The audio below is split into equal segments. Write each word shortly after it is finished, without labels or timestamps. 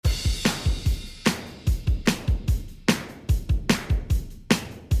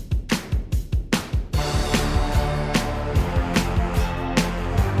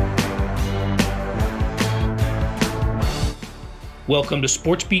Welcome to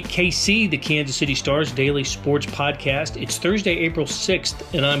SportsBeat KC, the Kansas City Star's daily sports podcast. It's Thursday, April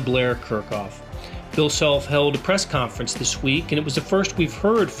 6th, and I'm Blair Kirchhoff. Bill Self held a press conference this week, and it was the first we've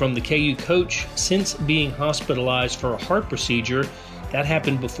heard from the KU coach since being hospitalized for a heart procedure. That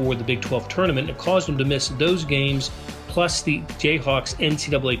happened before the Big 12 tournament. It caused him to miss those games, plus the Jayhawks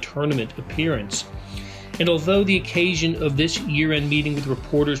NCAA tournament appearance. And although the occasion of this year-end meeting with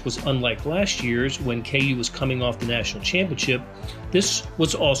reporters was unlike last year's when KU was coming off the national championship, this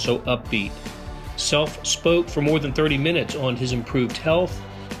was also upbeat. Self spoke for more than 30 minutes on his improved health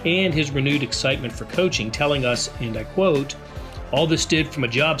and his renewed excitement for coaching, telling us, and I quote, "All this did from a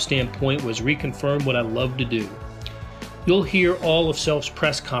job standpoint was reconfirm what I love to do." You'll hear all of Self's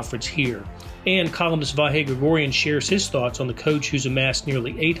press conference here. And columnist Vahe Gregorian shares his thoughts on the coach who's amassed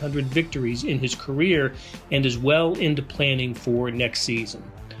nearly 800 victories in his career and is well into planning for next season.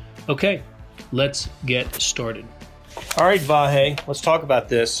 Okay, let's get started. All right, Vahe, let's talk about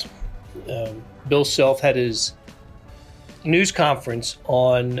this. Bill Self had his news conference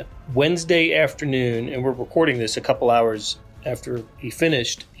on Wednesday afternoon, and we're recording this a couple hours after he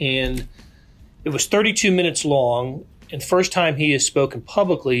finished, and it was 32 minutes long, and first time he has spoken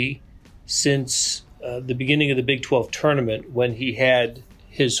publicly since the beginning of the Big 12 tournament when he had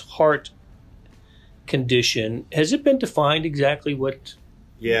his heart condition. Has it been defined exactly what?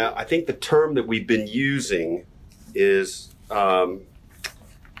 Yeah, I think the term that we've been using is... I've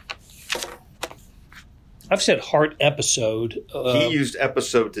said heart episode. He used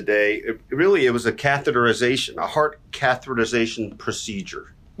episode today. It was a catheterization, a heart catheterization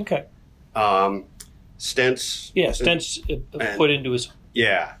procedure. Okay. Stents. Yeah, stents put into his...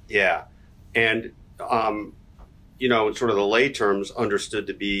 Yeah. And, in sort of the lay terms, understood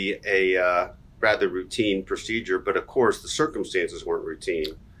to be a rather routine procedure. But, of course, the circumstances weren't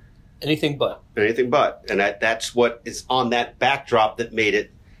routine. Anything but. And that's what is on that backdrop that made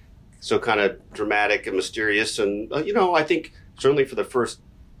it so kind of dramatic and mysterious. And, I think certainly for the first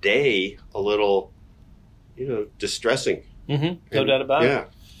day, a little, distressing. Mm-hmm. No doubt about it.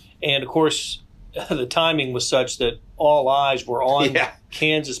 And, of course, the timing was such that all eyes were on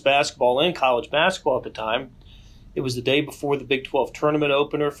Kansas basketball and college basketball at the time. It was the day before the Big 12 tournament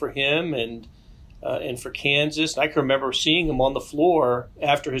opener for him and for Kansas. And I can remember seeing him on the floor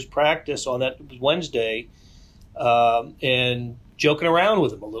after his practice on that Wednesday and joking around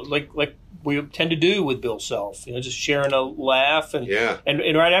with him a little, like we tend to do with Bill Self, just sharing a laugh. And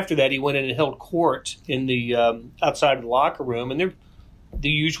right after that, he went in and held court in the outside of the locker room, and there the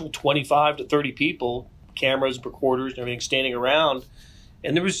usual 25 to 30 people, cameras, recorders, and everything standing around.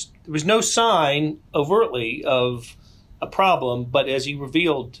 And there was no sign overtly of a problem, but as he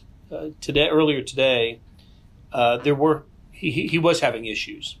revealed earlier today, he was having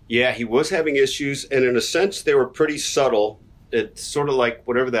issues. Yeah, he was having issues, and in a sense, they were pretty subtle. It's sort of like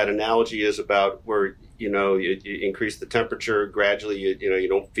whatever that analogy is about where, you increase the temperature gradually, you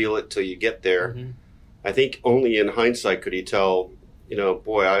don't feel it till you get there. Mm-hmm. I think only in hindsight could he tell,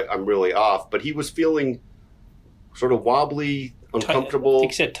 I'm really off. But he was feeling sort of wobbly, uncomfortable. I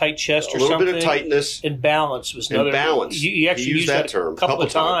think he said tight chest or something. A little bit of tightness. And balance was another. And balance. He actually used that term a couple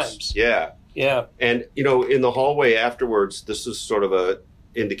of times. Yeah. And, in the hallway afterwards, this is sort of a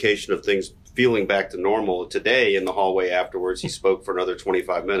indication of things feeling back to normal. Today, in the hallway afterwards, he spoke for another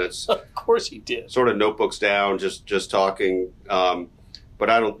 25 minutes. Of course he did. Sort of notebooks down, just talking. But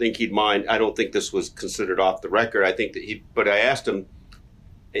I don't think he'd mind. I don't think this was considered off the record. I think that but I asked him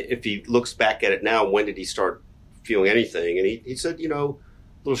if he looks back at it now, when did he start feeling anything? And he said, a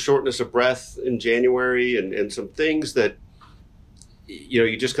little shortness of breath in January and some things that,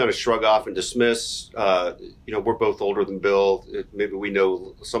 you just kind of shrug off and dismiss. We're both older than Bill. Maybe we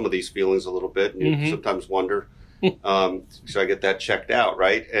know some of these feelings a little bit, and you sometimes wonder, should I get that checked out,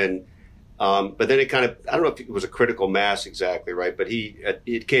 right? And but then it kind of, I don't know if it was a critical mass exactly, right? But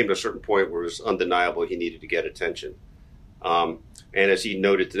it came to a certain point where it was undeniable he needed to get attention. And as he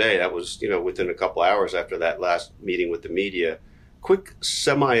noted today, that was, within a couple hours after that last meeting with the media. Quick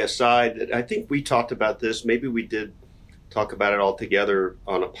semi-aside, I think we talked about this. Maybe we did talk about it all together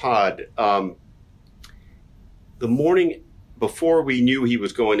on a pod. The morning before we knew he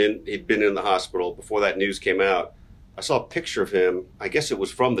was going in, he'd been in the hospital, before that news came out, I saw a picture of him. I guess it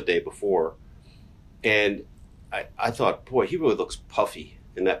was from the day before. And I thought, boy, he really looks puffy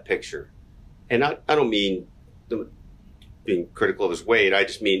in that picture. And I don't mean being critical of his weight. I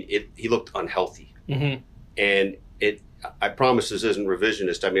just mean he looked unhealthy. Mm-hmm. And I promise this isn't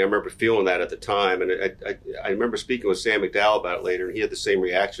revisionist. I mean, I remember feeling that at the time. And I remember speaking with Sam McDowell about it later, and he had the same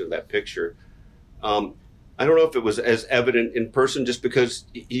reaction to that picture. I don't know if it was as evident in person just because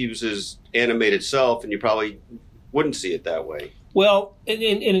he was his animated self, and you probably wouldn't see it that way. Well, and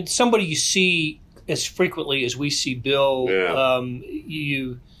it's somebody you see as frequently as we see Bill. Yeah.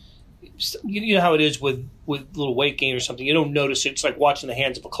 You know how it is with little weight gain or something. You don't notice it. It's like watching the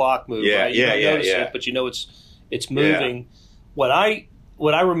hands of a clock move. Yeah, right? You don't notice yeah. it, but you know it's moving. Yeah.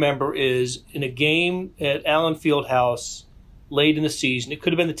 What I remember is in a game at Allen Fieldhouse late in the season. It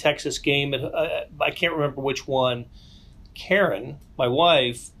could have been the Texas game. I can't remember which one. Karen, my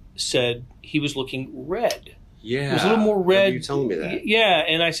wife, said he was looking red. Yeah, it was a little more red. You telling me that? Yeah,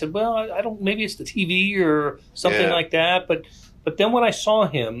 and I said, well, I don't. Maybe it's the TV or something like that. But then when I saw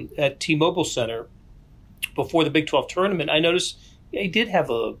him at T-Mobile Center before the Big 12 tournament, I noticed he did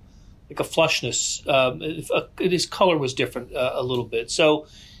have a flushness. His color was different a little bit. So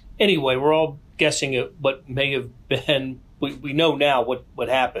anyway, we're all guessing at what may have been. We know now what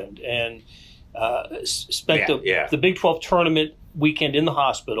happened, and spent the Big 12 tournament weekend in the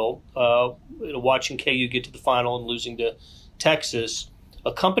hospital, watching KU get to the final and losing to Texas.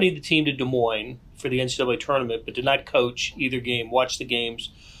 Accompanied the team to Des Moines for the NCAA tournament, but did not coach either game. Watched the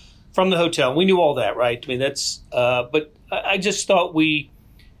games from the hotel. We knew all that, right? I mean, that's. But I just thought we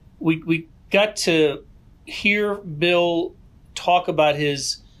got to hear Bill talk about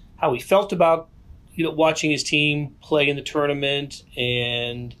how he felt about watching his team play in the tournament,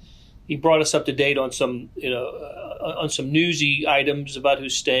 and he brought us up to date on some on some newsy items about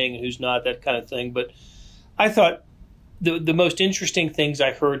who's staying and who's not, that kind of thing. But I thought the most interesting things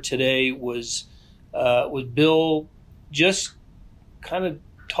I heard today was Bill just kind of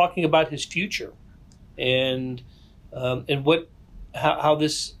talking about his future and how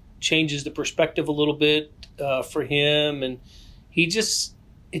this changes the perspective a little bit for him, and it just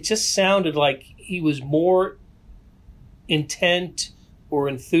sounded like he was more intent or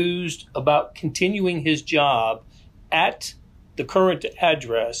enthused about continuing his job at the current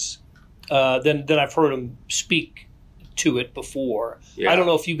address than I've heard him speak to it before. Yeah. I don't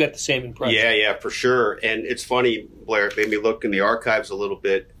know if you got the same impression. Yeah, for sure. And it's funny, Blair, it made me look in the archives a little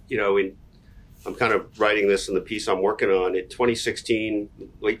bit. I'm kind of writing this in the piece I'm working on. In 2016,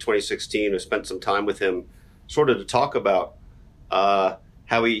 late 2016, I spent some time with him sort of to talk about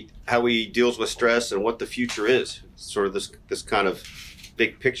how he deals with stress and what the future is, sort of this kind of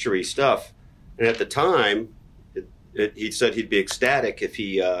big picture-y stuff. And at the time, he said he'd be ecstatic if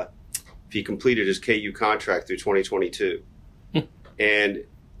he completed his KU contract through 2022. And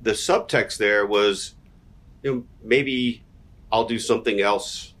the subtext there was, maybe I'll do something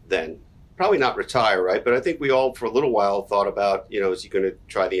else then. Probably not retire, right? But I think we all, for a little while, thought about, is he going to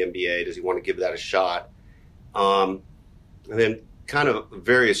try the NBA? Does he want to give that a shot? And then kind of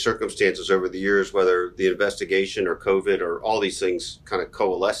various circumstances over the years, whether the investigation or COVID or all these things kind of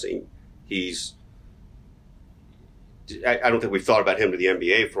coalescing, I don't think we've thought about him to the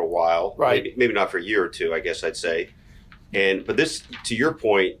NBA for a while. Right. Maybe not for a year or two, I guess I'd say. But this, to your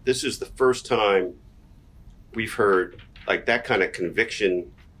point, this is the first time we've heard like that kind of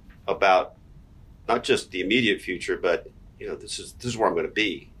conviction about not just the immediate future, but this is where I'm going to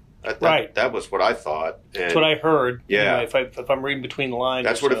be. That was what I thought. And that's what I heard. Yeah. If I'm reading between the lines.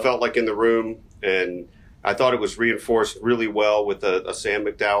 That's what it felt like in the room. And I thought it was reinforced really well with a Sam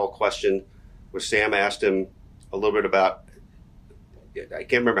McDowell question where Sam asked him a little bit about, I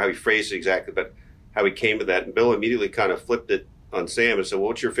can't remember how he phrased it exactly, but how he came to that. And Bill immediately kind of flipped it on Sam and said, well,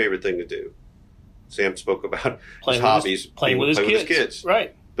 what's your favorite thing to do? Sam spoke about his hobbies. Playing with his kids.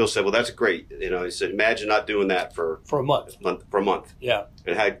 Right. Bill said, well, that's great. He said, imagine not doing that for a month. For a month. Yeah.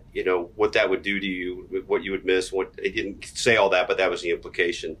 And how, what that would do to you, what you would miss. He didn't say all that, but that was the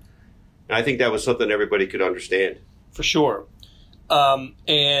implication. And I think that was something everybody could understand. For sure.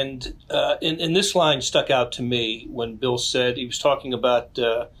 And this line stuck out to me when Bill said, he was talking about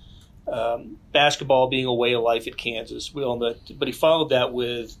basketball being a way of life at Kansas. We all know, but he followed that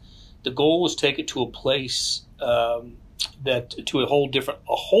with the goal was take it to a place to a whole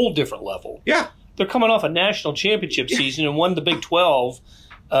different level. Yeah, they're coming off a national championship season and won the Big 12,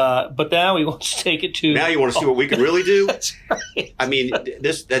 but now he wants to take it to. Now you want to see what we can really do. That's right. I mean,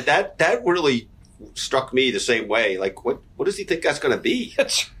 that really struck me the same way. Like, what does he think that's going to be?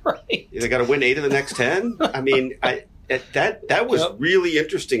 That's right. They got to win 8 of the next 10. I mean, that was really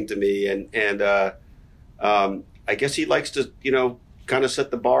interesting to me, and I guess he likes to kind of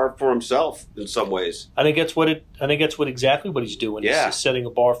set the bar for himself in some ways. I think that's exactly what he's doing. Yeah. He's setting a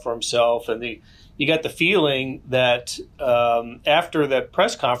bar for himself, and you got the feeling that after that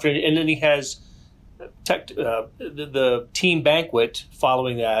press conference, and then he has the team banquet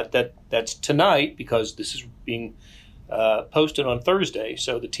following that's tonight because this is being posted on Thursday,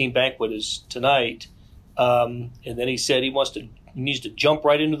 so the team banquet is tonight. And then he said he wants to He needs to jump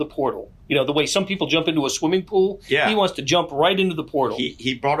right into the portal. You know, the way some people jump into a swimming pool. Yeah. He wants to jump right into the portal.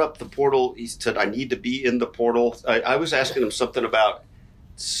 He brought up the portal. He said, I need to be in the portal. I was asking him something about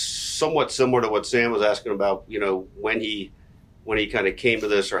somewhat similar to what Sam was asking about, you know, when he kind of came to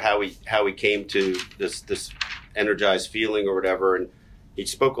this, or how he came to this energized feeling or whatever. And he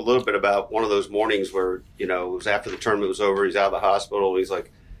spoke a little bit about one of those mornings where, you know, it was after the tournament was over. He's out of the hospital. He's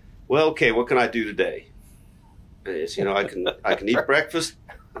like, well, okay, what can I do today? And it's, you know, I can eat breakfast,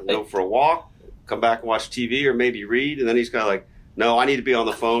 go for a walk, come back and watch TV, or maybe read. And then he's kind of like, no, I need to be on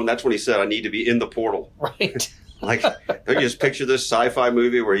the phone. That's when he said, I need to be in the portal. Right. Like, don't you just picture this sci-fi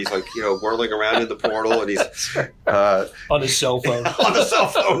movie where he's like, you know, whirling around in the portal and he's on his cell phone. On the cell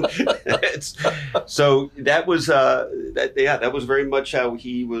phone. So that was that was very much how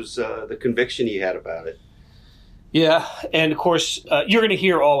he was, the conviction he had about it. Yeah, and of course, you're going to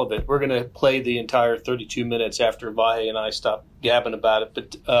hear all of it. We're going to play the entire 32 minutes after Vahe and I stop gabbing about it.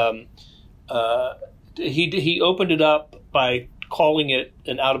 But he opened it up by calling it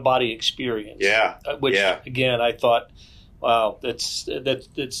an out-of-body experience. Yeah. Which, again, I thought, wow, that's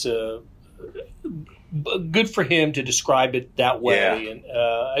good for him to describe it that way. Yeah.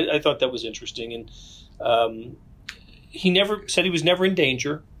 And I thought that was interesting. And he never said he was never in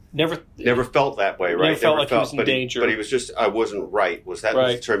danger. Never felt that way, right? Never felt like he was in danger. But he was just, I wasn't right. Was that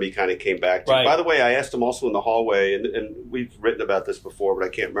the term he kind of came back to? Right. By the way, I asked him also in the hallway, and we've written about this before, but I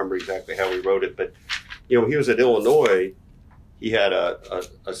can't remember exactly how he wrote it. But, you know, he was at Illinois. He had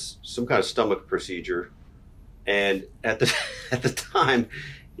some kind of stomach procedure, and at the time,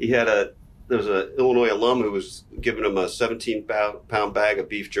 there was an Illinois alum who was giving him a 17-pound bag of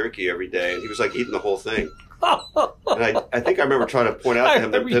beef jerky every day, and he was like eating the whole thing. And I think I remember trying to point out to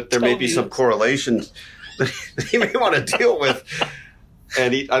him that there may be some correlation that he may want to deal with.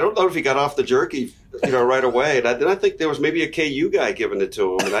 And I don't know if he got off the jerky, you know, right away. And then I think there was maybe a KU guy giving it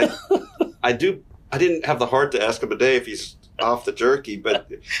to him. And I didn't have the heart to ask him today if he's off the jerky,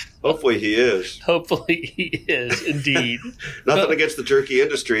 but hopefully he is. Hopefully he is, indeed. Nothing against the jerky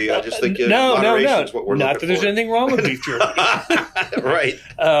industry. I just think moderation is what we're looking for. Not that there's anything wrong with beef jerky. Right.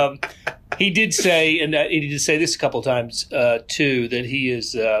 He did say, and he did say this a couple of times too, that he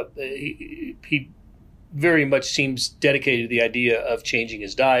is he very much seems dedicated to the idea of changing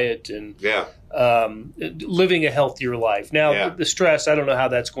his diet and living a healthier life. Now, the stress, I don't know how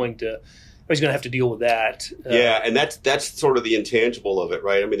that's going to. He's going to have to deal with that. And that's sort of the intangible of it,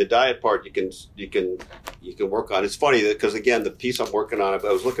 right? I mean, the diet part you can work on. It's funny because again, the piece I'm working on,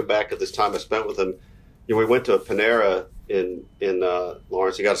 I was looking back at this time I spent with him. You know, we went to a Panera in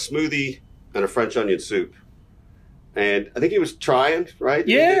Lawrence. He got a smoothie and a French onion soup, and I think he was trying, right?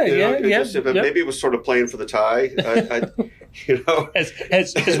 Maybe it was sort of playing for the tie. You know,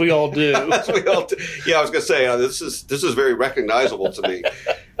 as we all do. As we all do. Yeah, I was going to say this is very recognizable to me.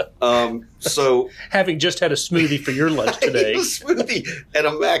 So having just had a smoothie for your lunch today, a smoothie and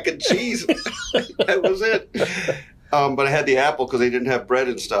a mac and cheese, that was it. But I had the apple because they didn't have bread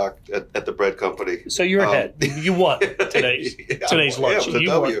in stock at the bread company. So you're ahead. You won today's lunch. Yeah, it was a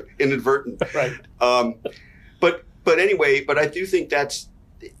W, inadvertent. Right. But anyway, but I do think that's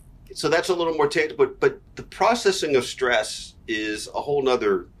a little more tangible. But the processing of stress is a whole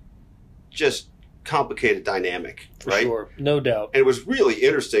nother just complicated dynamic, right? Sure, no doubt. And it was really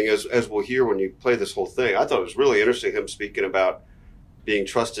interesting, as we'll hear when you play this whole thing. I thought it was really interesting him speaking about being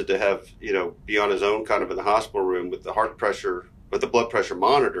trusted to have, you know, be on his own kind of in the hospital room with the heart pressure, with the blood pressure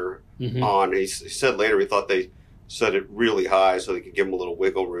monitor on. He said later he thought they set it really high so they could give him a little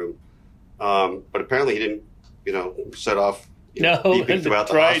wiggle room. But apparently he didn't, you know, set off beeping throughout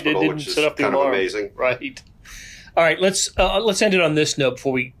the hospital, which is kind of amazing. Right. All right, let's end it on this note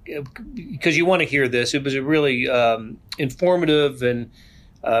before because you want to hear this. It was a really informative and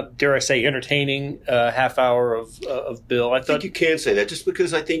dare I say entertaining half hour of Bill. I think you can say that just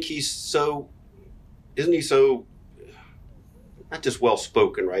because I think isn't he so not just well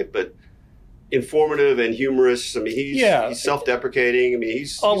spoken, right, but informative and humorous. I mean, he's self-deprecating. I mean,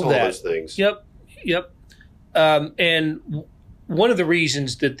 he's all those things. Yep. And one of the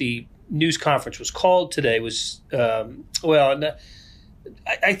reasons that the news conference was called today was, I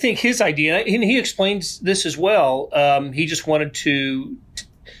think his idea, and he explains this as well, he just wanted to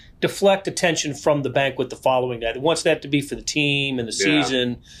deflect attention from the banquet the following night. He wants that to be for the team and the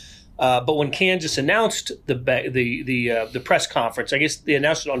season. But when Kansas announced the press conference, I guess they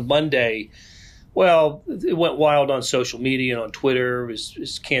announced it on Monday. Well, it went wild on social media and on Twitter.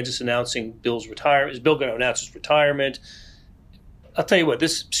 Is Kansas announcing Bill's retirement? Is Bill going to announce his retirement? I'll tell you what,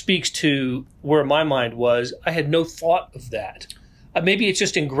 this speaks to where my mind was. I had no thought of that. maybe it's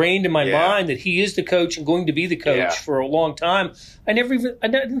just ingrained in my mind that he is the coach and going to be the coach for a long time. I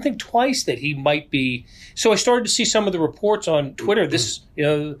didn't think twice that he might be. So I started to see some of the reports on Twitter. This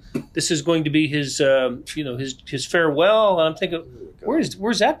is going to be his farewell, and I'm thinking,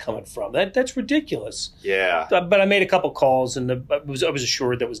 where's that coming from? That's ridiculous. Yeah. But I made a couple calls, and I was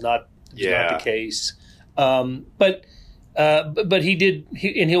assured that was not the case. But he did,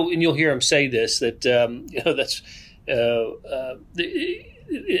 and you'll hear him say this, that that's.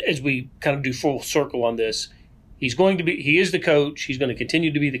 As we kind of do full circle on this, he is the coach. He's going to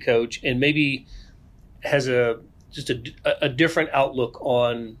continue to be the coach, and maybe has a different outlook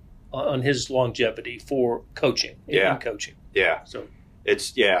on his longevity for coaching. In coaching. Yeah. So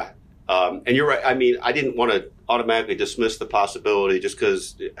it's and you're right. I mean, I didn't want to automatically dismiss the possibility just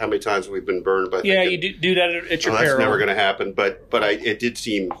because how many times we've been burned by. Yeah, you do that at your peril. That's never going to happen. But it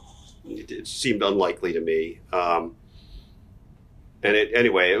seemed unlikely to me. And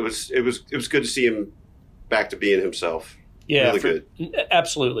anyway, it was good to see him back to being himself. Yeah, really good.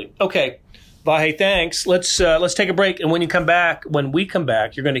 Absolutely. Okay, Vahe, thanks. Let's take a break, and when we come back,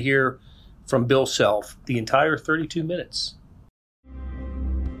 you're going to hear from Bill Self the entire 32 minutes.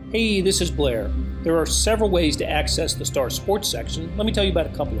 Hey, this is Blair. There are several ways to access the Star Sports section. Let me tell you about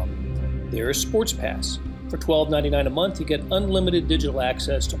a couple of them. There is Sports Pass. For $12.99 a month, you get unlimited digital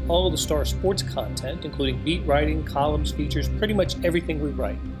access to all of the Star Sports content, including beat writing, columns, features, pretty much everything we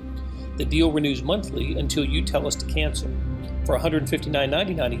write. The deal renews monthly until you tell us to cancel. For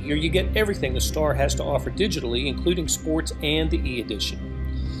 $159.99 a year, you get everything the Star has to offer digitally, including sports and the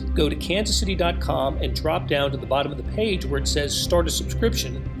e-edition. Go to kansascity.com and drop down to the bottom of the page where it says Start a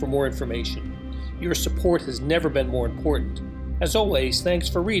Subscription for more information. Your support has never been more important. As always, thanks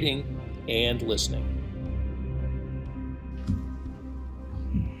for reading and listening.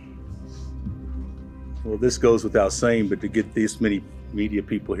 Well, this goes without saying, but to get this many media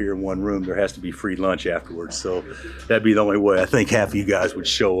people here in one room, there has to be free lunch afterwards. So that'd be the only way I think half of you guys would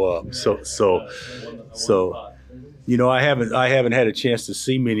show up. So I haven't had a chance to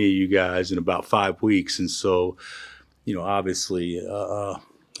see many of you guys in about 5 weeks, and so obviously I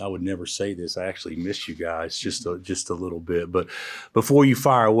would never say this. I actually miss you guys just a little bit. But before you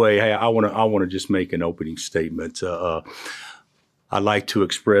fire away, hey, I want to just make an opening statement. I'd like to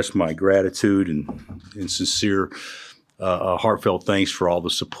express my gratitude and sincere, heartfelt thanks for all the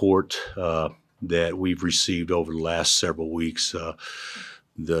support that we've received over the last several weeks.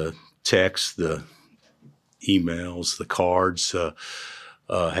 The texts, the emails, the cards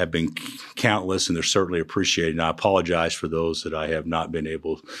have been countless, and they're certainly appreciated. And I apologize for those that I have not been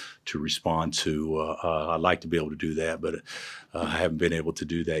able to respond to. I'd like to be able to do that, but I haven't been able to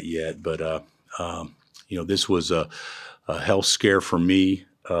do that yet. But this was a health scare for me,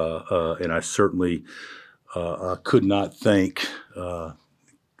 and I certainly could not thank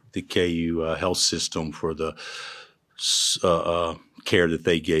the KU health system for the care that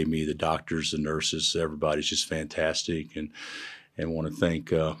they gave me. The doctors, the nurses, everybody's just fantastic, and want to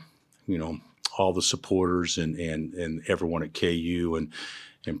thank all the supporters and everyone at KU,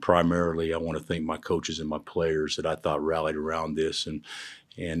 and primarily I want to thank my coaches and my players that I thought rallied around this, and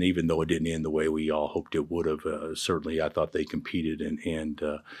even though it didn't end the way we all hoped it would have, certainly I thought they competed and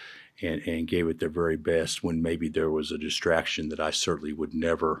gave it their very best when maybe there was a distraction that I certainly would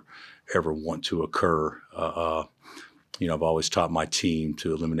never, ever want to occur. I've always taught my team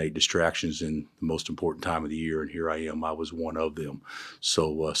to eliminate distractions in the most important time of the year, and here I am. I was one of them.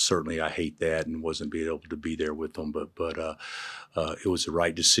 So certainly I hate that and wasn't being able to be there with them, but it was the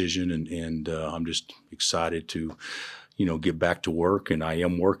right decision, and I'm just excited to get back to work, and I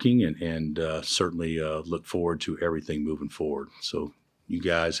am working, and certainly look forward to everything moving forward. So you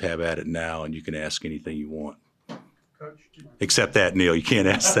guys have at it now, and you can ask anything you want. Coach, except that, Neil, you can't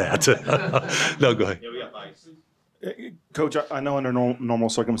ask that. No, go ahead. Yeah, we got mics. Coach, I know under normal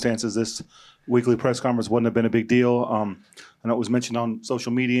circumstances, this weekly press conference wouldn't have been a big deal. I know it was mentioned on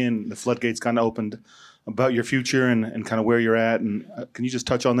social media, and the floodgates kind of opened about your future and kind of where you're at. And can you just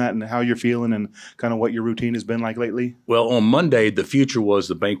touch on that and how you're feeling and kind of what your routine has been like lately? Well, on Monday, the future was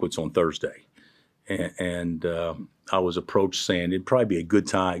the banquets on Thursday. And I was approached saying it'd probably be a good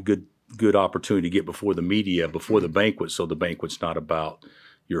time, good opportunity to get before the media, before the banquet, so the banquet's not about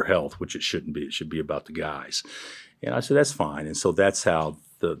your health, which it shouldn't be. It should be about the guys. And I said, that's fine. And so that's how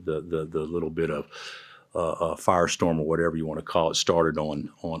the little bit of firestorm or whatever you want to call it started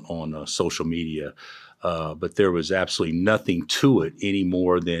on social media. But there was absolutely nothing to it any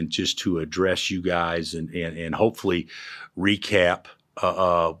more than just to address you guys and hopefully recap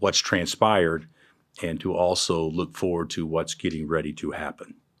what's transpired and to also look forward to what's getting ready to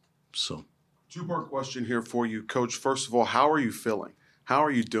happen. So Two-part question here for you, Coach. First of all, how are you feeling? How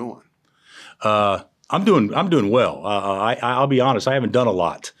are you doing? I'm doing well. I'll be honest. I haven't done a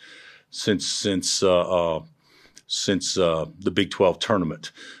lot since the Big 12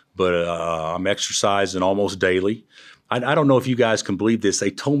 tournament, but I'm exercising almost daily. I don't know if you guys can believe this.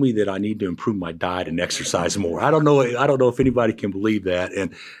 They told me that I need to improve my diet and exercise more. I don't know if anybody can believe that.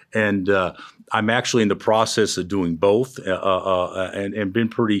 And I'm actually in the process of doing both, and been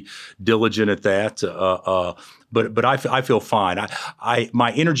pretty diligent at that. But I feel fine.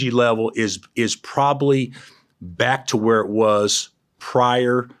 My energy level is probably back to where it was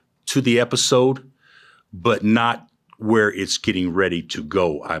prior to the episode, but not where it's getting ready to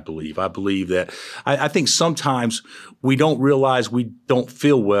go, I believe. I believe that I think sometimes we don't realize we don't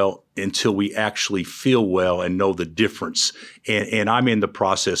feel well until we actually feel well and know the difference. And I'm in the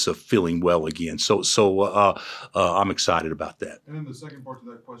process of feeling well again. So I'm excited about that. And then the second part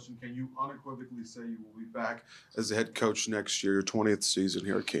to that question, can you unequivocally say you will be back as the head coach next year, your 20th season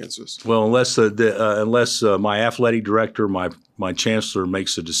here at Kansas? Well, unless my athletic director, my chancellor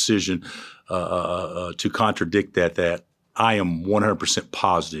makes a decision to contradict that I am 100%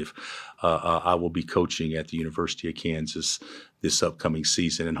 positive I will be coaching at the University of Kansas this upcoming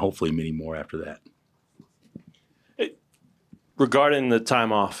season, and hopefully many more after that. Regarding the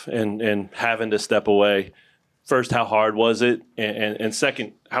time off and having to step away, first, how hard was it? And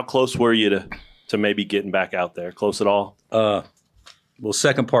second, how close were you to maybe getting back out there? Close at all? Well,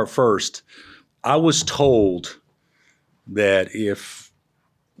 second part first. I was told that if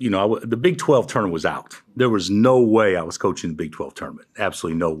the Big 12 tournament was out. There was no way I was coaching the Big 12 tournament.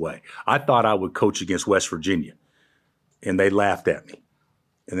 Absolutely no way. I thought I would coach against West Virginia, and they laughed at me.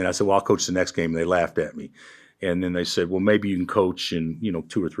 And then I said, well, I'll coach the next game, and they laughed at me. And then they said, well, maybe you can coach in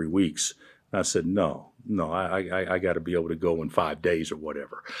 2 or 3 weeks. And I said, no, I got to be able to go in 5 days or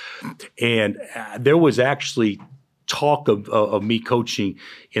whatever. And there was actually talk of me coaching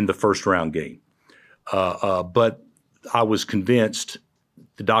in the first round game. But I was convinced.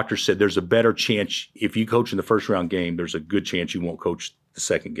 The doctor said there's a better chance if you coach in the first round game, there's a good chance you won't coach the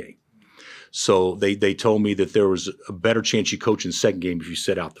second game. So they told me that there was a better chance you coach in the second game if you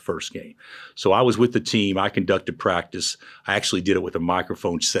set out the first game. So I was with the team. I conducted practice. I actually did it with a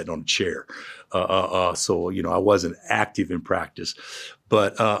microphone sitting on a chair. So I wasn't active in practice.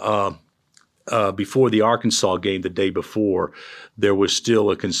 But before the Arkansas game the day before, there was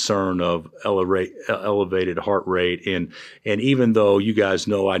still a concern of elevated heart rate. And even though you guys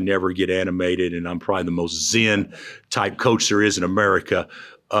know I never get animated and I'm probably the most zen type coach there is in America,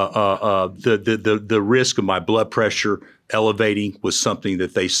 the risk of my blood pressure elevating was something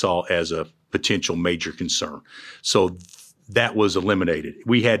that they saw as a potential major concern. So that was eliminated.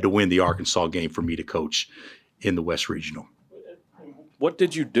 We had to win the Arkansas game for me to coach in the West Regional. What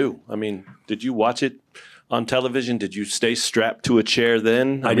did you do? I mean, did you watch it on television? Did you stay strapped to a chair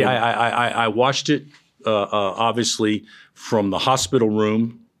then? I watched it, obviously, from the hospital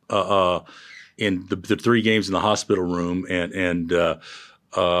room, in the 3 games in the hospital room, and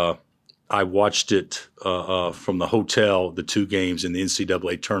I watched it from the hotel, the 2 games in the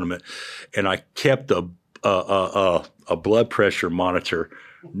NCAA tournament, and I kept a blood pressure monitor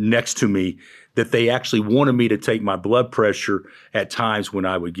next to me that they actually wanted me to take my blood pressure at times when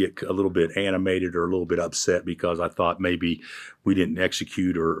I would get a little bit animated or a little bit upset because I thought maybe we didn't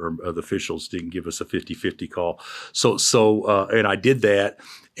execute or the officials didn't give us a 50-50 call. So and I did that,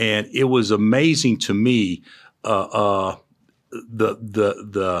 and it was amazing to me the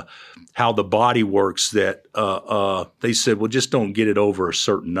how the body works. That they said, well, just don't get it over a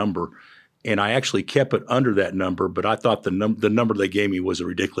certain number. And I actually kept it under that number, but I thought the number they gave me was a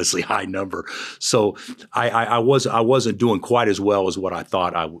ridiculously high number. So I wasn't doing quite as well as what I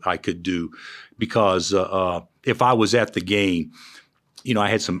thought I could do, because if I was at the game, I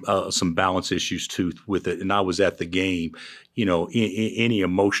had some balance issues too with it, and I was at the game, any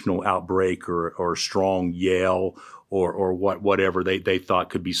emotional outbreak or strong yell or whatever they thought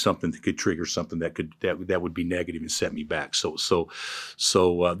could be something that could trigger something that would be negative and set me back. So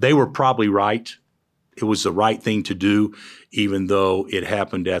they were probably right. It was the right thing to do, even though it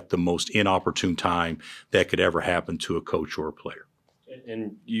happened at the most inopportune time that could ever happen to a coach or a player.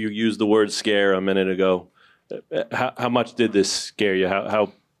 And you used the word scare a minute ago. How much did this scare you?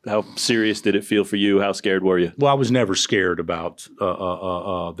 How serious did it feel for you? How scared were you? Well, I was never scared about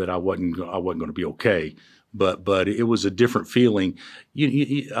that I wasn't going to be okay. But it was a different feeling.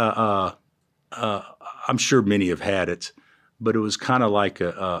 I'm sure many have had it, but it was kind of like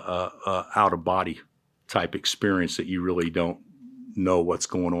a out of body type experience that you really don't know what's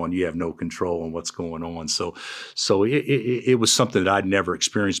going on. You have no control on what's going on. So it was something that I'd never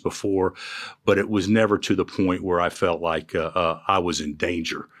experienced before, but it was never to the point where I felt like I was in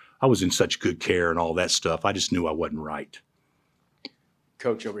danger. I was in such good care and all that stuff. I just knew I wasn't right.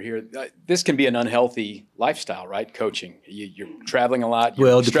 Coach over here, this can be an unhealthy lifestyle, right? Coaching, you're traveling a lot.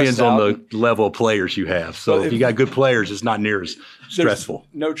 Well, it depends on the level of players you have. So if you got good players, it's not near as stressful.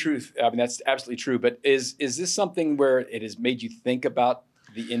 No truth. I mean, that's absolutely true. But is this something where it has made you think about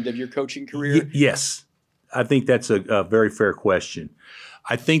the end of your coaching career? Yes, I think that's a very fair question.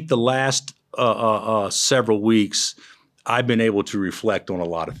 I think the last several weeks, I've been able to reflect on a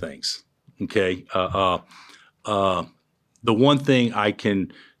lot of things. Okay. The one thing I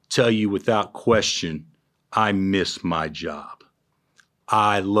can tell you without question, I miss my job.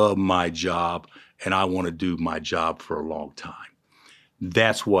 I love my job, and I want to do my job for a long time.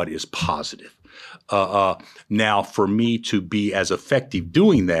 That's what is positive. Now, for me to be as effective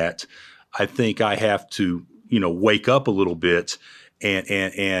doing that, I think I have to, wake up a little bit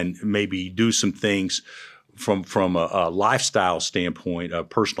and maybe do some things from a lifestyle standpoint, a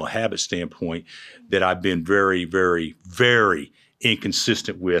personal habit standpoint, that I've been very, very, very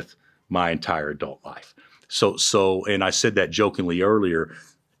inconsistent with my entire adult life. So, and I said that jokingly earlier.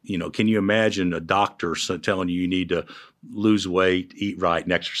 Can you imagine a doctor telling you need to lose weight, eat right,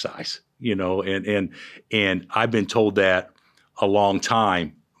 and exercise? And I've been told that a long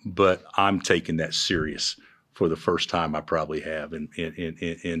time, but I'm taking that serious for the first time I probably have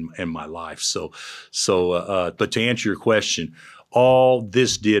in my life. But to answer your question, all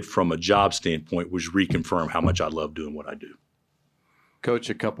this did from a job standpoint was reconfirm how much I love doing what I do. Coach,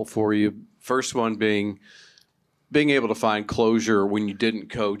 a couple for you. First one being able to find closure when you didn't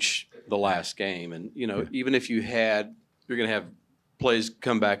coach the last game. And, even if you're going to have plays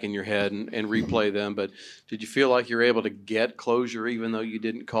come back in your head and replay them, but did you feel like you're able to get closure even though you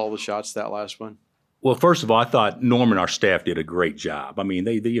didn't call the shots that last one? Well, first of all, I thought Norm and our staff did a great job. I mean,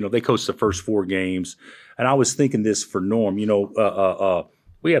 they coached the first 4 games, and I was thinking this for Norm.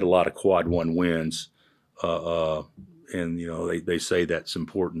 We had a lot of quad 1 wins, and they say that's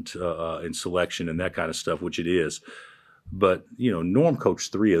important in selection and that kind of stuff, which it is. But Norm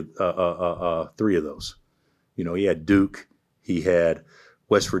coached 3 of those. He had Duke, he had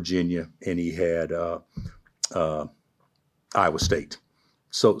West Virginia, and he had Iowa State.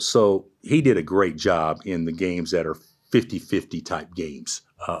 So he did a great job in the games that are 50-50 type games,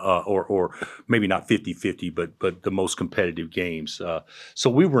 or maybe not 50-50, but the most competitive games. So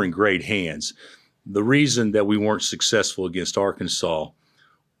we were in great hands. The reason that we weren't successful against Arkansas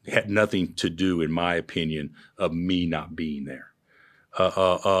had nothing to do, in my opinion, of me not being there.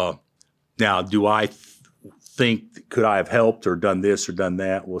 Now, do I think could I have helped or done this or done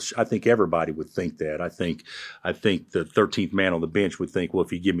that? Well, I think everybody would think that. I think the 13th man on the bench would think, well,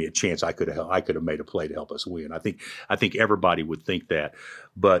 if you give me a chance, I could have made a play to help us win. I think everybody would think that.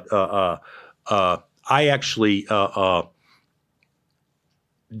 But I actually,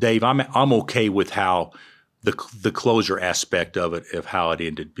 Dave, I'm okay with how the closure aspect of it, of how it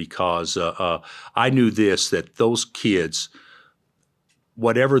ended, because I knew that those kids,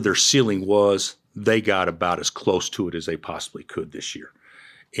 whatever their ceiling was, they got about as close to it as they possibly could this year.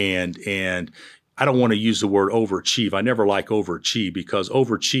 And I don't want to use the word overachieve. I never like overachieve, because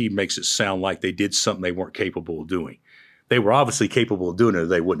overachieve makes it sound like they did something they weren't capable of doing. They were obviously capable of doing it, or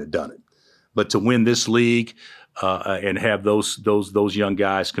they wouldn't have done it. But to win this league and have those young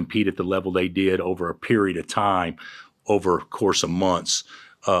guys compete at the level they did over a period of time, over a course of months,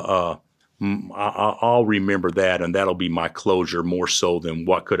 I'll remember that, and that'll be my closure more so than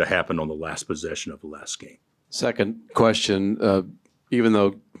what could have happened on the last possession of the last game. Second question, even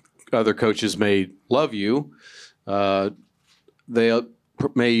though other coaches may love you, they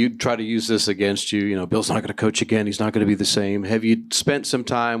may try to use this against you. Bill's not going to coach again. He's not going to be the same. Have you spent some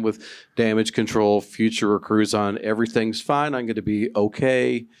time with damage control, future recruits on everything's fine, I'm going to be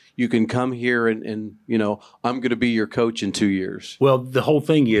okay, you can come here and I'm going to be your coach in 2 years? Well, the whole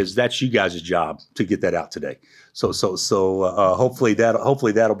thing is that's you guys' job to get that out today. So hopefully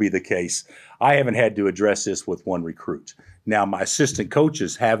that'll be the case. I haven't had to address this with one recruit. Now, my assistant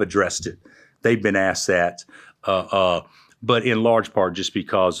coaches have addressed it. They've been asked that, but in large part just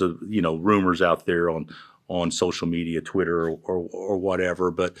because of rumors out there on social media, Twitter or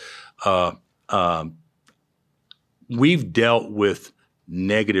whatever. But we've dealt with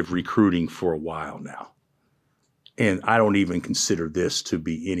negative recruiting for a while now, and I don't even consider this to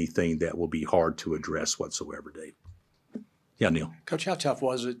be anything that will be hard to address whatsoever, Dave. Yeah, Neil. Coach, how tough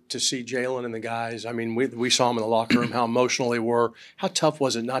was it to see Jalen and the guys? I mean, we saw them in the locker room, how emotional they were. How tough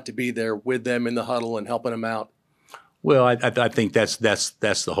was it not to be there with them in the huddle and helping them out? Well, I think that's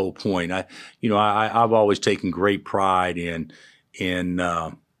the whole point. I've always taken great pride in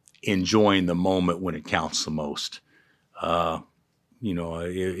enjoying the moment when it counts the most. If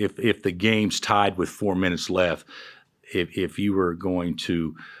the game's tied with 4 minutes left, if you were going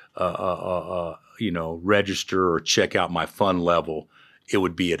to register or check out my fun level, it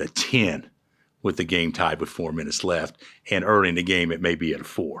would be at a 10 with the game tied with 4 minutes left, and early in the game it may be at a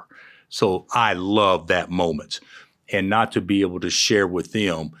 4. So I love that moment. And not to be able to share with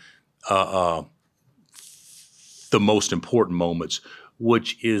them the most important moments,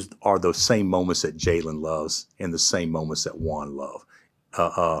 which are the same moments that Jalen loves and the same moments that Juan love,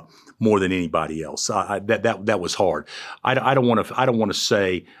 more than anybody else. That was hard. I don't want to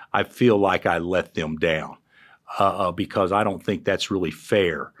say I feel like I let them down, because I don't think that's really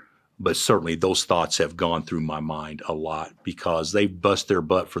fair. But certainly those thoughts have gone through my mind a lot, because they bust their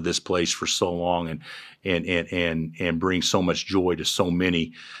butt for this place for so long and bring so much joy to so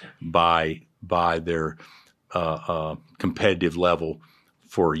many by their competitive level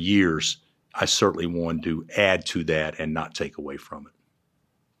for years. I certainly want to add to that and not take away from it.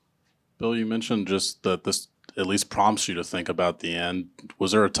 Bill, you mentioned just that this at least prompts you to think about the end.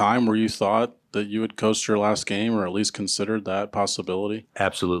 Was there a time where you thought that you had coached your last game, or at least considered that possibility?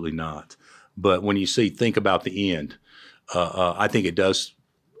 Absolutely not. But when you say think about the end, I think it does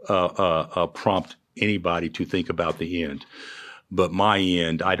prompt anybody to think about the end. But my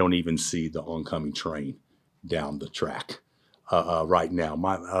end, I don't even see the oncoming train down the track right now.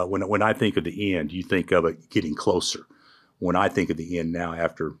 When I think of the end, you think of it getting closer. When I think of the end now,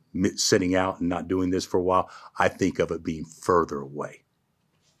 after sitting out and not doing this for a while, I think of it being further away.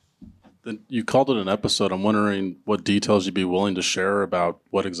 Then you called it an episode. I'm wondering what details you'd be willing to share about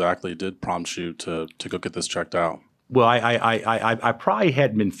what exactly did prompt you to go get this checked out. Well, I probably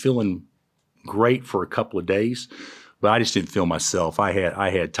hadn't been feeling great for a couple of days, but I just didn't feel myself. I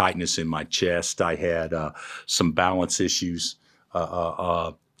had tightness in my chest. I had some balance issues.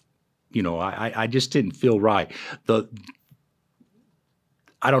 I just didn't feel right.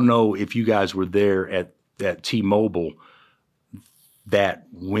 I don't know if you guys were there at T-Mobile that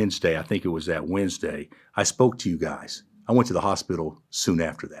Wednesday. I think it was that Wednesday. I spoke to you guys. I went to the hospital soon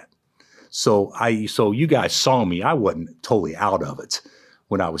after that. So you guys saw me. I wasn't totally out of it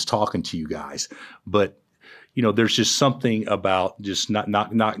when I was talking to you guys, but there's just something about just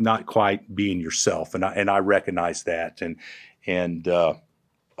not quite being yourself, and I recognize that, and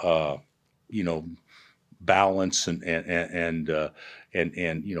balance and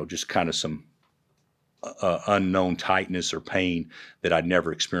just kind of some unknown tightness or pain that I'd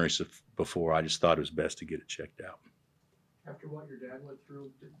never experienced before. I just thought it was best to get it checked out. After what your dad went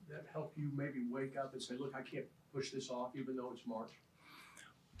through, did that help you maybe wake up and say, look, I can't push this off even though it's March?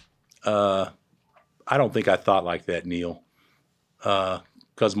 I don't think I thought like that, Neil,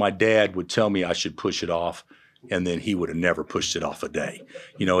 because my dad would tell me I should push it off, and then he would have never pushed it off a day.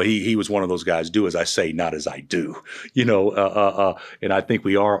 He was one of those guys, do as I say, not as I do, and I think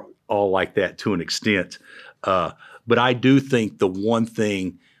we are all like that to an extent. But I do think the one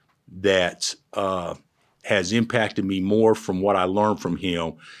thing that has impacted me more from what I learned from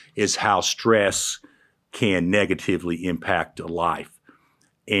him is how stress can negatively impact a life.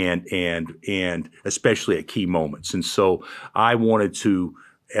 And especially at key moments. And so I wanted to,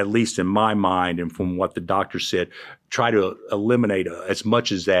 at least in my mind and from what the doctor said, try to eliminate as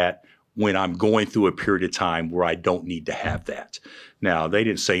much as that when I'm going through a period of time where I don't need to have that. Now, they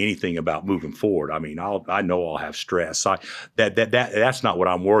didn't say anything about moving forward. I mean, I know I'll have stress. That's not what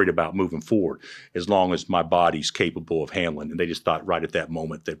I'm worried about moving forward, as long as my body's capable of handling. And they just thought right at that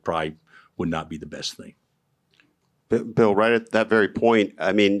moment that probably would not be the best thing. Bill, right at that very point,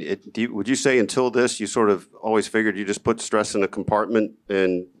 I mean, would you say until this, you sort of always figured you just put stress in a compartment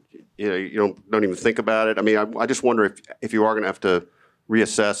and you don't even think about it? I mean, I just wonder if you are going to have to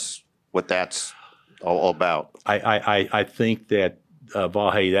reassess what that's all about. I think that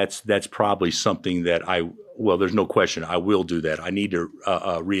Vahe, that's probably something that there's no question I will do that. I need to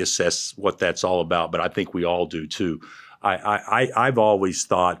reassess what that's all about, but I think we all do too. I've always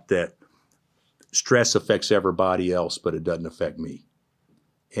thought that stress affects everybody else, but it doesn't affect me.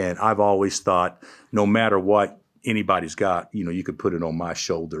 And I've always thought no matter what anybody's got, you could put it on my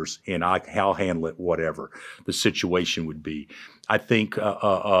shoulders and I'll handle it, whatever the situation would be. I think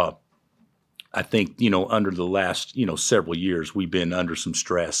under the last, several years, we've been under some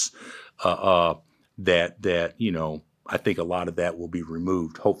stress that I think a lot of that will be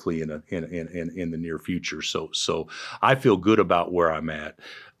removed, hopefully in the near future. So I feel good about where I'm at,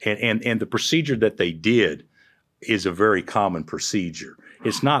 and the procedure that they did is a very common procedure.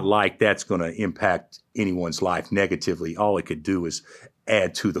 It's not like that's going to impact anyone's life negatively. All it could do is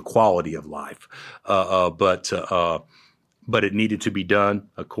add to the quality of life. But it needed to be done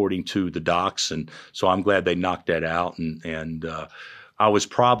according to the docs, and so I'm glad they knocked that out. And I was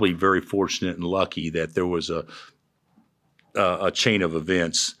probably very fortunate and lucky that there was a chain of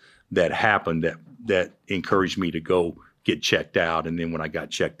events that happened that encouraged me to go get checked out. And then when I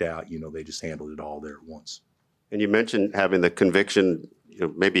got checked out, they just handled it all there at once. And you mentioned having the conviction,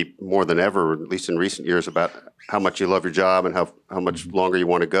 maybe more than ever, at least in recent years, about how much you love your job and how much longer you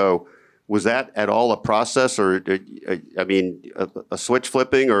want to go. Was that at all a process, or a switch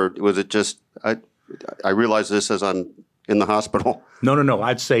flipping, or was it just I realize this as I'm in the hospital? No.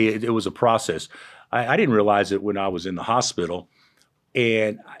 I'd say it was a process. I didn't realize it when I was in the hospital,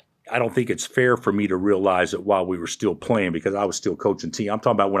 and I don't think it's fair for me to realize it while we were still playing, because I was still coaching team. I'm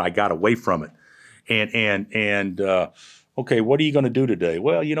talking about when I got away from it. And okay, what are you going to do today?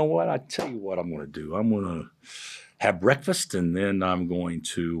 Well, you know what? I tell you what I'm going to do. I'm going to have breakfast, and then I'm going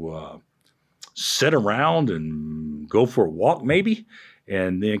to sit around and go for a walk maybe,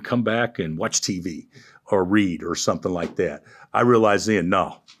 and then come back and watch TV or read or something like that. I realized then,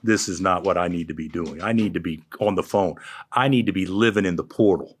 no, this is not what I need to be doing. I need to be on the phone. I need to be living in the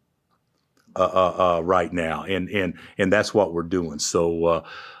portal right now, and that's what we're doing. So,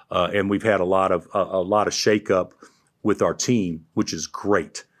 and we've had a lot of shakeup with our team, which is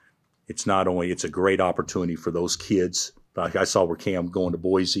great. It's a great opportunity for those kids. Like I saw where Cam going to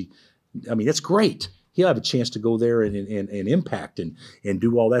Boise. I mean, that's great. He'll have a chance to go there and impact and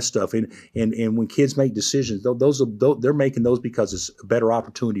do all that stuff. And when kids make decisions, they're making those because it's a better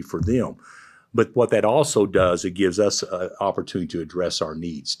opportunity for them. But what that also does, it gives us an opportunity to address our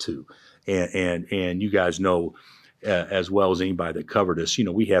needs too. And you guys know as well as anybody that covered us,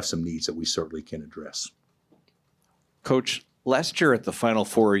 we have some needs that we certainly can address. Coach, last year at the Final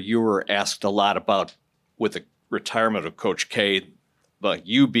Four, you were asked a lot about, with the retirement of Coach K, but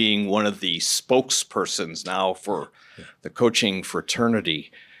you being one of the spokespersons now for the coaching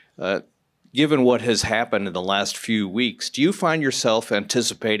fraternity. Given what has happened in the last few weeks, do you find yourself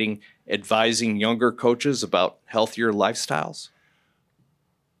anticipating advising younger coaches about healthier lifestyles?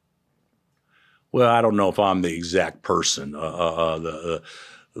 Well, I don't know if I'm the exact person. The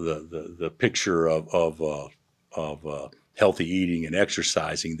picture of healthy eating and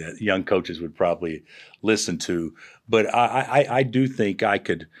exercising that young coaches would probably listen to, but I do think I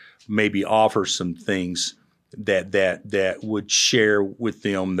could maybe offer some things that would share with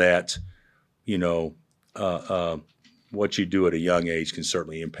them that what you do at a young age can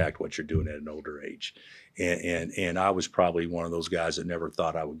certainly impact what you're doing at an older age. And I was probably one of those guys that never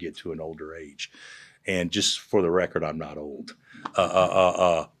thought I would get to an older age. And just for the record, I'm not old,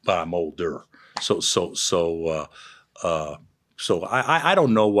 but I'm older. So I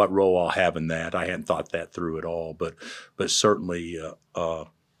don't know what role I'll have in that. I hadn't thought that through at all, but certainly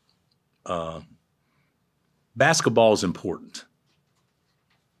basketball is important.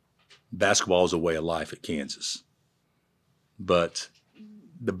 Basketball is a way of life at Kansas, but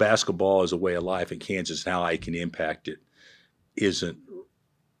the basketball is a way of life in Kansas, and how I can impact it isn't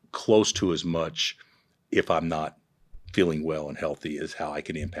close to as much if I'm not feeling well and healthy as how I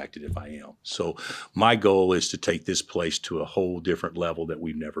can impact it if I am. So my goal is to take this place to a whole different level that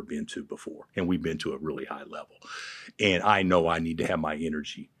we've never been to before, and we've been to a really high level. And I know I need to have my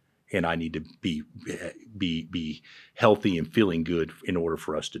energy, and I need to be healthy and feeling good in order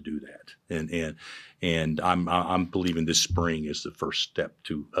for us to do that. And I'm believing this spring is the first step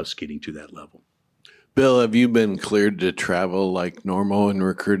to us getting to that level. Bill, have you been cleared to travel like normal in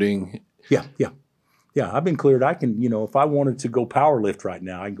recruiting? Yeah, I've been cleared. I can, if I wanted to go power lift right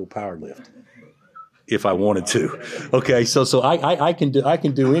now, I can go power lift if I wanted to. Okay, so I can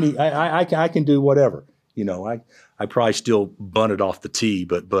do any. I can do whatever. I probably still bunt it off the tee,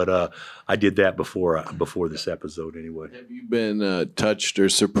 but I did that before this episode anyway. Have you been touched or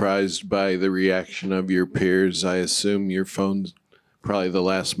surprised by the reaction of your peers? I assume your phone's probably the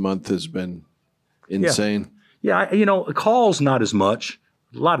last month has been insane. Yeah, calls not as much.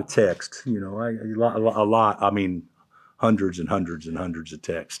 A lot of text, a lot. I mean, hundreds and hundreds and hundreds of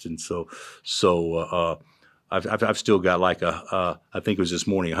texts, and so I've still got like I think it was this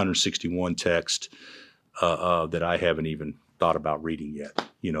morning 161 text that I haven't even thought about reading yet.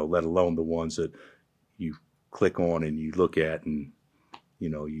 Let alone the ones that you click on and you look at, and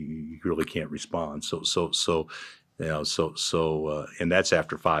you really can't respond. And that's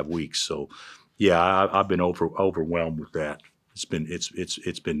after 5 weeks. So yeah, I've been overwhelmed with that. It's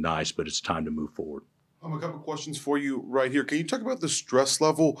been nice, but it's time to move forward. A couple questions for you right here. Can you talk about the stress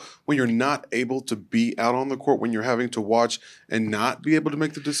level when you're not able to be out on the court, when you're having to watch and not be able to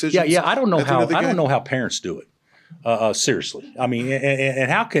make the decisions? Yeah. I don't know at the end of the I don't game? know how parents do it. Seriously, I mean,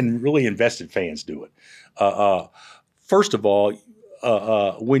 and how can really invested fans do it? First of all,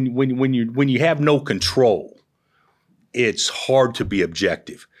 when you have no control, it's hard to be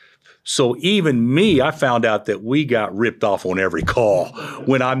objective. So even me, I found out that we got ripped off on every call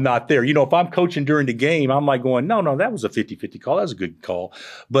when I'm not there. You know, if I'm coaching during the game, I'm like going, no, that was a 50-50 call. That was a good call.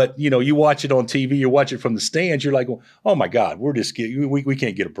 But, you know, you watch it on TV, you watch it from the stands, you're like, oh, my God, we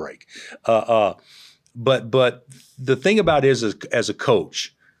can't get a break. But the thing about it is, as a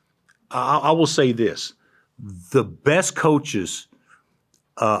coach, I will say this. The best coaches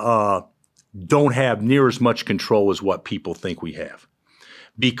don't have near as much control as what people think we have,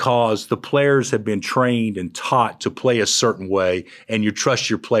 because the players have been trained and taught to play a certain way, and you trust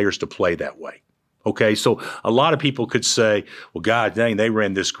your players to play that way. Okay, so a lot of people could say, well, God dang, they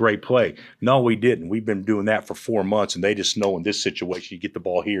ran this great play. No, we didn't. We've been doing that for 4 months, and they just know in this situation, you get the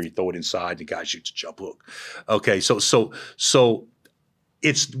ball here, you throw it inside, and the guy shoots a jump hook. Okay, so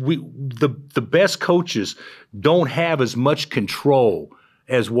it's the best coaches don't have as much control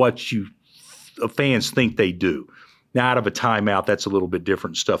as what fans think they do. Now, out of a timeout, that's a little bit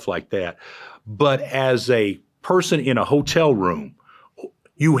different, stuff like that. But as a person in a hotel room,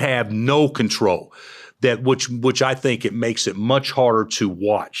 you have no control. Which I think it makes it much harder to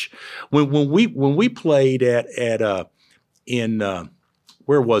watch. When we played where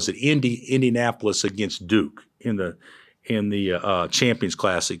was it? Indianapolis against Duke in the Champions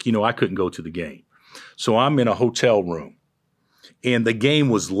Classic. You know, I couldn't go to the game, so I'm in a hotel room, and the game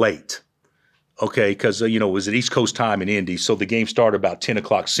was late. Okay, because it was at East Coast time in Indy, so the game started about 10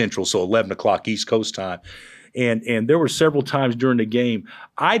 o'clock Central, so 11 o'clock East Coast time. And there were several times during the game,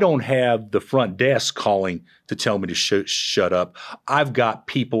 I don't have the front desk calling to tell me to shut up. I've got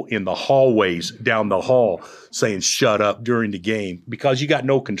people in the hallways down the hall saying shut up during the game because you got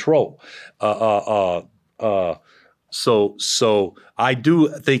no control. So I do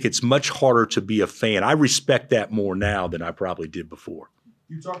think it's much harder to be a fan. I respect that more now than I probably did before.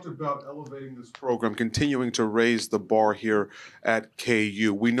 You talked about elevating this program, continuing to raise the bar here at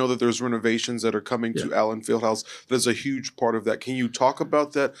KU. We know that there's renovations that are coming to Allen Fieldhouse. That is a huge part of that. Can you talk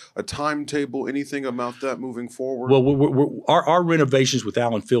about that, a timetable, anything about that moving forward? Well, our renovations with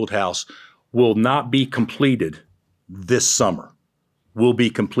Allen Fieldhouse will not be completed this summer. Will be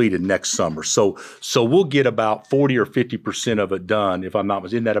completed next summer. So we'll get about 40 or 50% of it done, if I'm not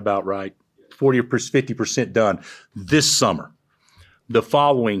mistaken. Isn't that about right? 40 or 50% done this summer. The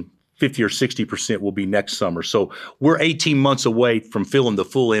following 50 or 60% will be next summer. So we're 18 months away from feeling the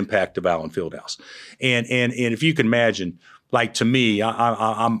full impact of Allen Fieldhouse. And if you can imagine, like, to me,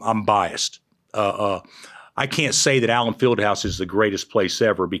 I'm biased. I can't say that Allen Fieldhouse is the greatest place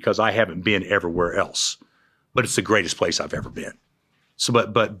ever because I haven't been everywhere else, but it's the greatest place I've ever been. So,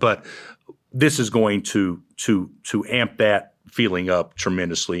 but this is going to amp that feeling up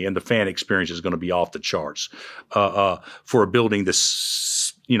tremendously, and the fan experience is going to be off the charts for a building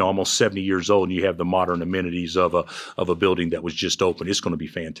that's almost 70 years old, and you have the modern amenities of a building that was just opened. It's going to be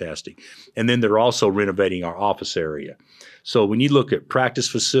fantastic. And then they're also renovating our office area. So when you look at practice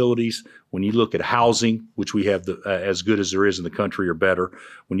facilities, when you look at housing, which we have as good as there is in the country or better,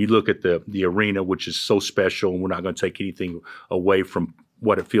 when you look at the arena, which is so special, and we're not going to take anything away from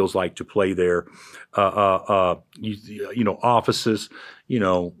what it feels like to play there, offices,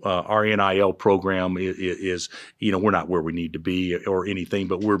 our NIL program is we're not where we need to be or anything,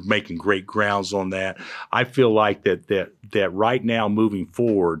 but we're making great grounds on that. I feel like that right now moving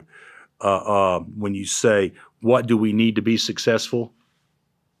forward, when you say, what do we need to be successful?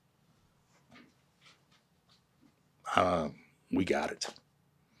 We got it.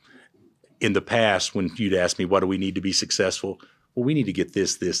 In the past, when you'd ask me, what do we need to be successful? Well, we need to get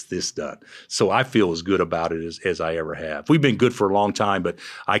this done. So I feel as good about it as I ever have. We've been good for a long time, but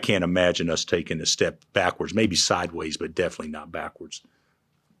I can't imagine us taking a step backwards, maybe sideways, but definitely not backwards.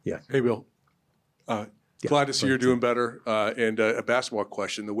 Yeah. Hey, Bill. Glad to see you're doing better. And a basketball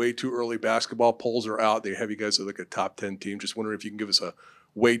question. The way too early basketball polls are out. They have you guys like a top 10 team. Just wondering if you can give us a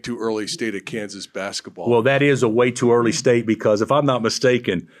way too early state of Kansas basketball. Well, that is a way too early state because if I'm not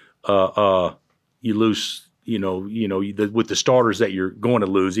mistaken, you lose – with the starters that you're going to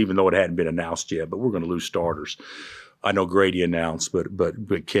lose, even though it hadn't been announced yet, but we're going to lose starters. I know Grady announced,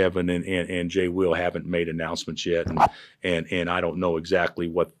 but Kevin and Jay Will haven't made announcements yet, and I don't know exactly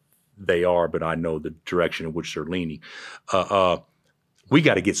what they are, but I know the direction in which they're leaning. We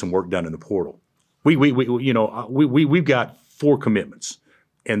got to get some work done in the portal. We've got 4 commitments,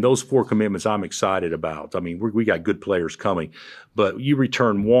 And those 4 commitments I'm excited about. I mean, we got good players coming, but you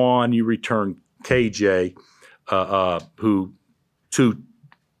return Juan, you return KJ, who 2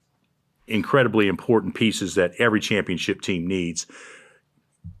 incredibly important pieces that every championship team needs.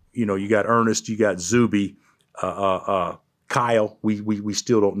 You know, you got Ernest, you got Zuby, Kyle. We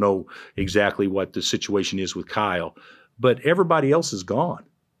still don't know exactly what the situation is with Kyle, but everybody else is gone,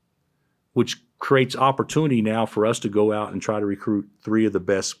 which creates opportunity now for us to go out and try to recruit 3 of the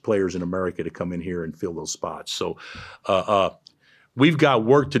best players in America to come in here and fill those spots. So we've got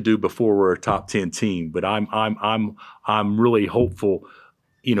work to do before we're a top 10 team, but I'm really hopeful.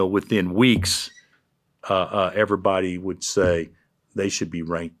 You know, within weeks, everybody would say they should be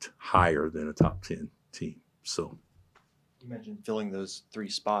ranked higher than a top 10 team. So, you mentioned filling those 3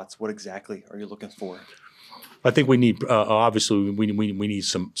 spots. What exactly are you looking for? I think we need obviously we need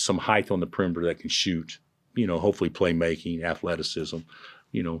some height on the perimeter that can shoot. You know, hopefully playmaking, athleticism.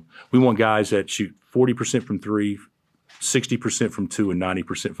 You know, we want guys that shoot 40% from 3, 60% from 2, and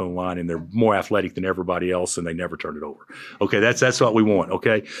 90% from the line, and they're more athletic than everybody else, and they never turn it over. Okay, that's what we want.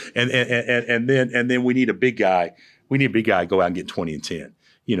 Okay, and then we need a big guy. We need a big guy to go out and get 20 and 10.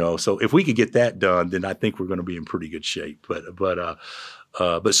 You know, so if we could get that done, then I think we're going to be in pretty good shape. But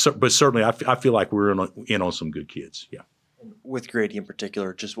certainly, I feel like we're in on some good kids. Yeah. With Grady in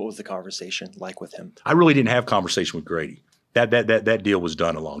particular, just what was the conversation like with him? I really didn't have conversation with Grady. That deal was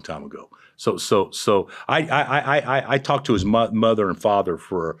done a long time ago. So I talked to his mother and father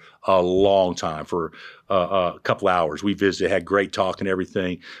for a long time, for a couple hours. We visited, had great talk and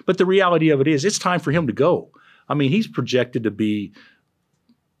everything. But the reality of it is, it's time for him to go. I mean, he's projected to be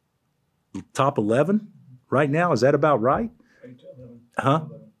top 11 right now. Is that about right? 8 to 11. Huh?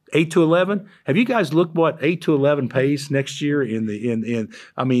 8 to 11. Have you guys looked what 8 to 11 pays next year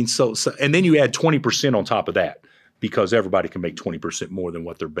I mean, so and then you add 20% on top of that, because everybody can make 20% more than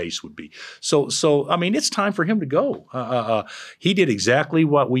what their base would be. So I mean, it's time for him to go. He did exactly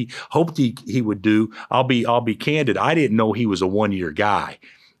what we hoped he would do. I'll be candid. I didn't know he was a 1-year guy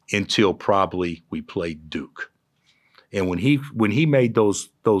until probably we played Duke. And when he made those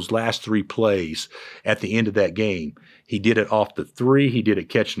last 3 plays at the end of that game, he did it off the 3. He did it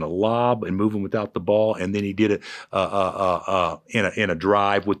catching a lob and moving without the ball, and then he did it in a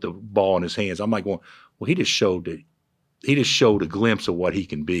drive with the ball in his hands. I'm like going, well, he just showed a glimpse of what he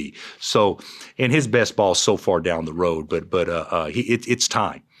can be. So, and his best ball is so far down the road, but it's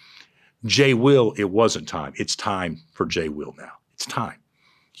time. Jay Will, it wasn't time. It's time for Jay Will now. It's time.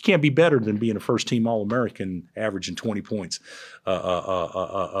 You can't be better than being a first-team All-American, averaging 20 points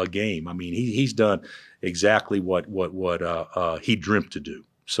a game. I mean, he's done exactly what he dreamt to do.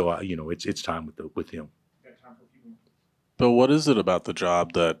 So it's time with him. But what is it about the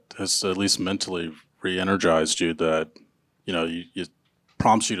job that has at least mentally re-energized you that you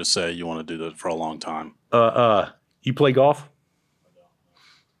prompts you to say you want to do that for a long time? You play golf?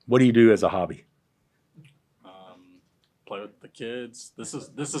 What do you do as a hobby? Play with the kids. This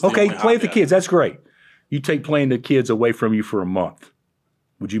is okay. Play with the kids. That's great. You take playing the kids away from you for a month.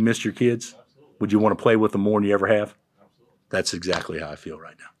 Would you miss your kids? Absolutely. Would you want to play with them more than you ever have? Absolutely. That's exactly how I feel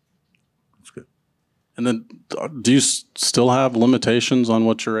right now. That's good. And then, do you still have limitations on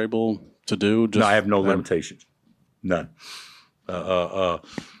what you're able to do? No, I have no limitations. None. I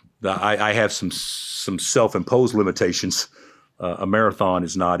have some self-imposed limitations. A marathon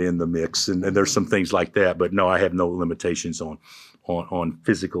is not in the mix, and there's some things like that. But no, I have no limitations on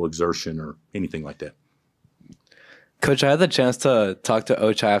physical exertion or anything like that. Coach, I had the chance to talk to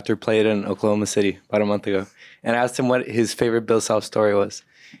Ochai after played in Oklahoma City about a month ago, and I asked him what his favorite Bill Self story was.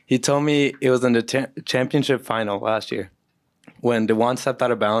 He told me it was in the championship final last year when DeJuan stepped out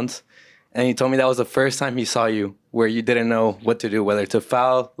of bounds, and he told me that was the first time he saw you where you didn't know what to do, whether to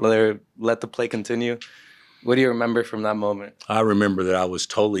foul, whether let the play continue. What do you remember from that moment? I remember that I was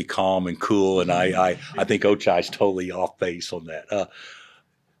totally calm and cool, and I think Ochai's totally off base on that.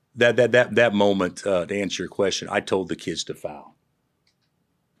 That moment, to answer your question, I told the kids to foul.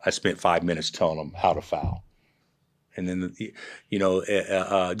 I spent 5 minutes telling them how to foul. And then, do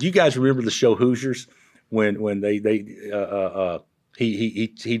you guys remember the show Hoosiers when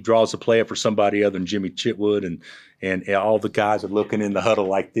he draws a play up for somebody other than Jimmy Chitwood, and all the guys are looking in the huddle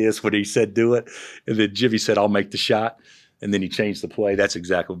like this when he said do it, and then Jimmy said I'll make the shot, and then he changed the play. That's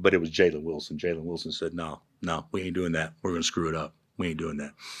exactly, but it was Jalen Wilson. Jalen Wilson said no, we ain't doing that. We're going to screw it up. We ain't doing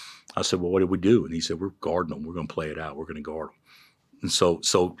that. I said, well, what did we do? And he said, we're guarding them. We're going to play it out. We're going to guard them. And so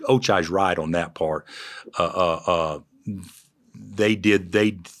Ochai's right on that part.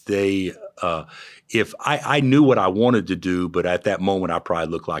 If I knew what I wanted to do, but at that moment I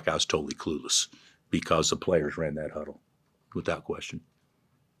probably looked like I was totally clueless because the players ran that huddle, without question.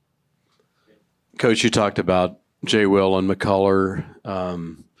 Coach, you talked about Jay Will and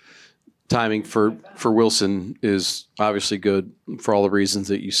McCullough. Timing for Wilson is obviously good for all the reasons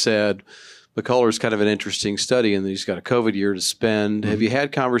that you said. McCullough is kind of an interesting study, and he's got a COVID year to spend. Have you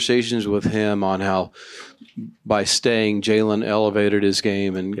had conversations with him on how, by staying, Jalen elevated his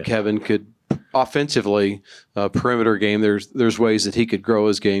game, and Kevin could offensively, perimeter game, there's ways that he could grow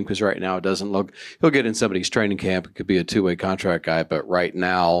his game, because right now it doesn't look. He'll get in somebody's training camp. It could be a two-way contract guy, but right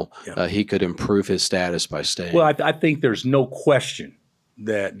now he could improve his status by staying. Well, I think there's no question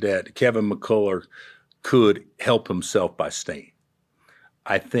that Kevin McCullough could help himself by staying.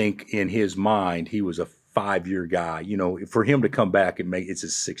 I think in his mind, he was a 5-year guy. You know, for him to come back and make it's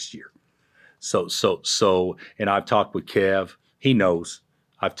his 6th year. So, and I've talked with Kev. He knows.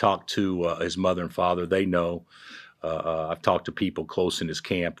 I've talked to his mother and father. They know. I've talked to people close in his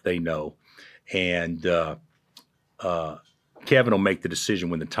camp. They know. And Kevin will make the decision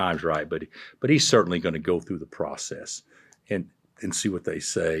when the time's right. But he's certainly going to go through the process and see what they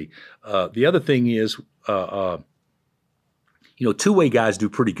say. The other thing is, two-way guys do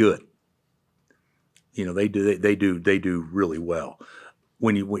pretty good. You know, they do really well.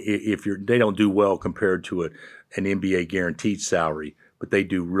 They don't do well compared to an NBA guaranteed salary, but they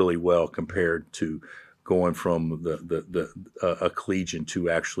do really well compared to going from a collegian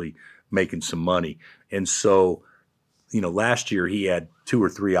to actually making some money. And so, last year he had 2 or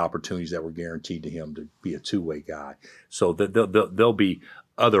 3 opportunities that were guaranteed to him to be a two-way guy. So there'll be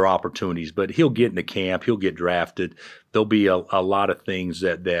other opportunities, but he'll get into camp. He'll get drafted. There'll be a lot of things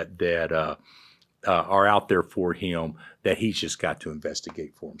that are out there for him that he's just got to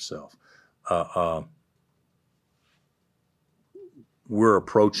investigate for himself. We're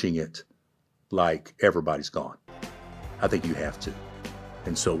approaching it like everybody's gone. I think you have to.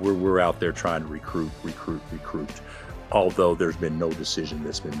 And so we're out there trying to recruit. Although there's been no decision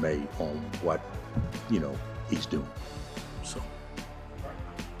that's been made on what, he's doing. So.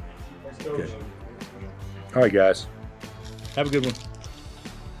 Okay. All right, guys. Have a good one.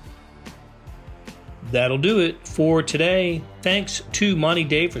 That'll do it for today. Thanks to Monty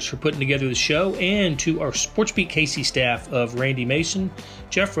Davis for putting together the show, and to our SportsBeat KC staff of Randy Mason,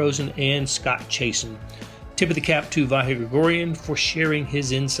 Jeff Rosen, and Scott Chasen. Tip of the cap to Vahe Gregorian for sharing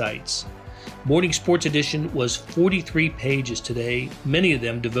his insights. Morning Sports Edition was 43 pages today, many of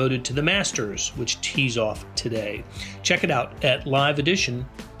them devoted to the Masters, which tees off today. Check it out at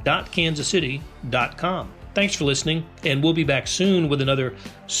liveedition.kansascity.com. Thanks for listening, and we'll be back soon with another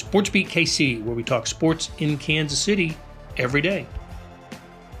SportsBeat KC, where we talk sports in Kansas City every day.